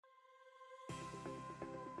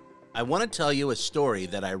I want to tell you a story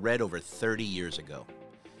that I read over 30 years ago.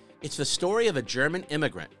 It's the story of a German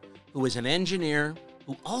immigrant who was an engineer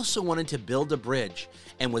who also wanted to build a bridge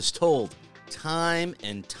and was told time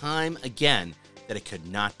and time again that it could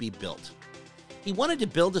not be built. He wanted to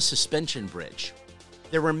build a suspension bridge.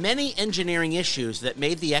 There were many engineering issues that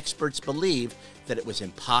made the experts believe that it was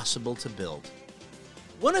impossible to build.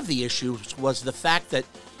 One of the issues was the fact that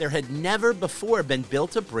there had never before been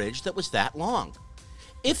built a bridge that was that long.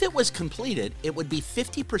 If it was completed, it would be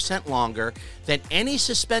 50% longer than any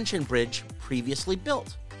suspension bridge previously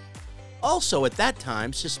built. Also, at that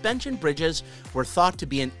time, suspension bridges were thought to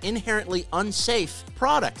be an inherently unsafe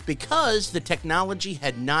product because the technology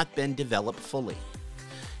had not been developed fully.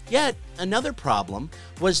 Yet, another problem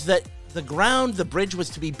was that the ground the bridge was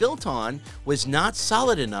to be built on was not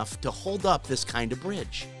solid enough to hold up this kind of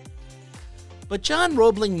bridge. But John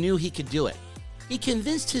Roebling knew he could do it. He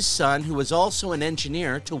convinced his son, who was also an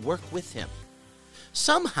engineer, to work with him.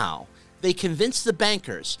 Somehow, they convinced the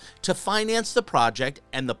bankers to finance the project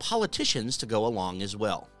and the politicians to go along as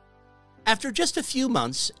well. After just a few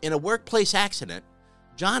months, in a workplace accident,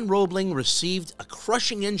 John Roebling received a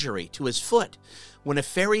crushing injury to his foot when a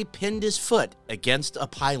ferry pinned his foot against a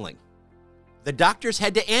piling. The doctors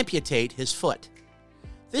had to amputate his foot.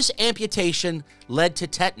 This amputation led to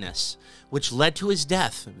tetanus, which led to his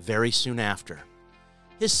death very soon after.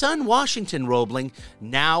 His son, Washington Roebling,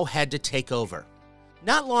 now had to take over.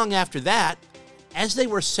 Not long after that, as they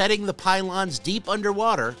were setting the pylons deep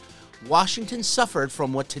underwater, Washington suffered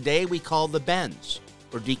from what today we call the bends,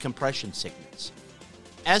 or decompression sickness.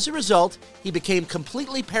 As a result, he became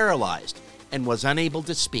completely paralyzed and was unable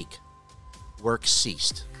to speak. Work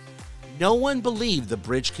ceased. No one believed the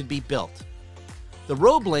bridge could be built. The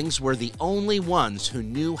Roeblings were the only ones who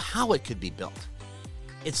knew how it could be built.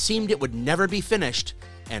 It seemed it would never be finished,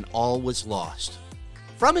 and all was lost.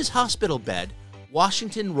 From his hospital bed,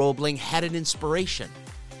 Washington Roebling had an inspiration.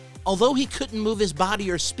 Although he couldn't move his body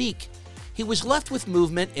or speak, he was left with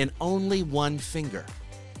movement in only one finger.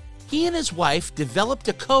 He and his wife developed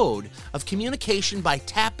a code of communication by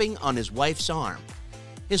tapping on his wife's arm.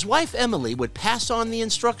 His wife, Emily, would pass on the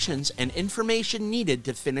instructions and information needed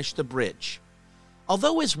to finish the bridge.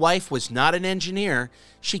 Although his wife was not an engineer,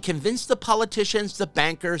 she convinced the politicians, the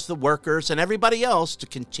bankers, the workers, and everybody else to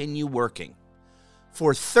continue working.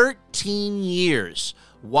 For 13 years,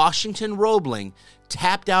 Washington Roebling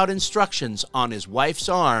tapped out instructions on his wife's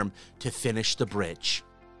arm to finish the bridge.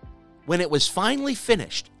 When it was finally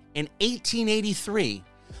finished in 1883,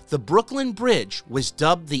 the Brooklyn Bridge was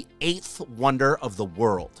dubbed the eighth wonder of the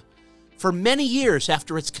world. For many years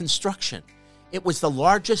after its construction, it was the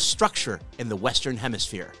largest structure in the Western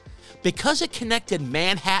Hemisphere. Because it connected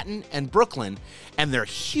Manhattan and Brooklyn and their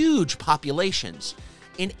huge populations,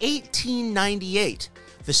 in 1898,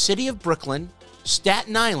 the city of Brooklyn,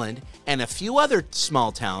 Staten Island, and a few other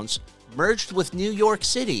small towns merged with New York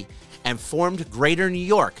City and formed Greater New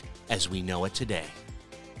York as we know it today.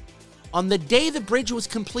 On the day the bridge was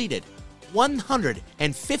completed,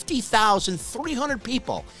 150,300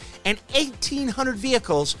 people and 1,800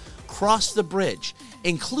 vehicles crossed the bridge,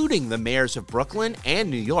 including the mayors of Brooklyn and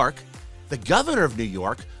New York, the governor of New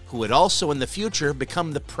York, who would also in the future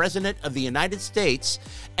become the President of the United States,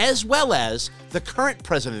 as well as the current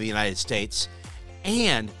President of the United States,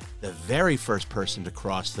 and the very first person to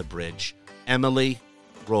cross the bridge, Emily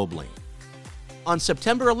Roebling. On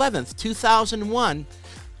September 11th, 2001,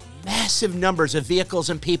 massive numbers of vehicles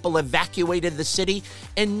and people evacuated the city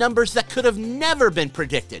in numbers that could have never been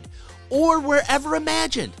predicted or were ever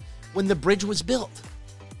imagined when the bridge was built,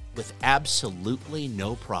 with absolutely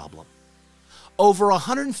no problem. Over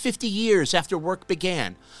 150 years after work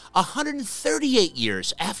began, 138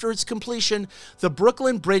 years after its completion, the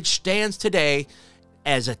Brooklyn Bridge stands today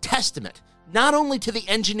as a testament not only to the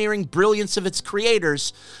engineering brilliance of its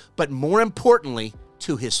creators, but more importantly,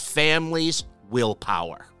 to his family's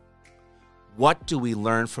willpower. What do we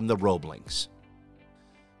learn from the Roeblings?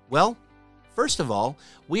 Well, first of all,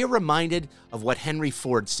 we are reminded of what Henry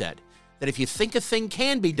Ford said, that if you think a thing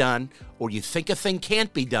can be done or you think a thing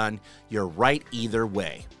can't be done, you're right either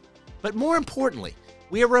way. But more importantly,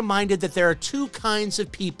 we are reminded that there are two kinds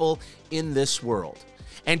of people in this world,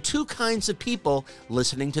 and two kinds of people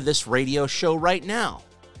listening to this radio show right now.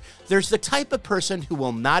 There's the type of person who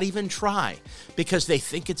will not even try because they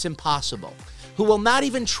think it's impossible, who will not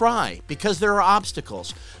even try because there are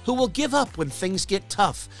obstacles, who will give up when things get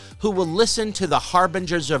tough, who will listen to the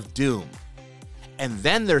harbingers of doom. And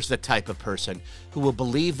then there's the type of person who will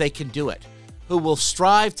believe they can do it, who will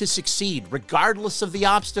strive to succeed regardless of the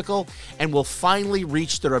obstacle and will finally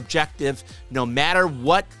reach their objective no matter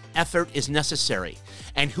what effort is necessary.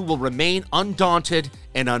 and who will remain undaunted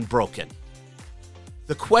and unbroken.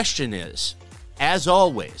 The question is, as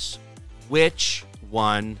always, which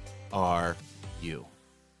one are you?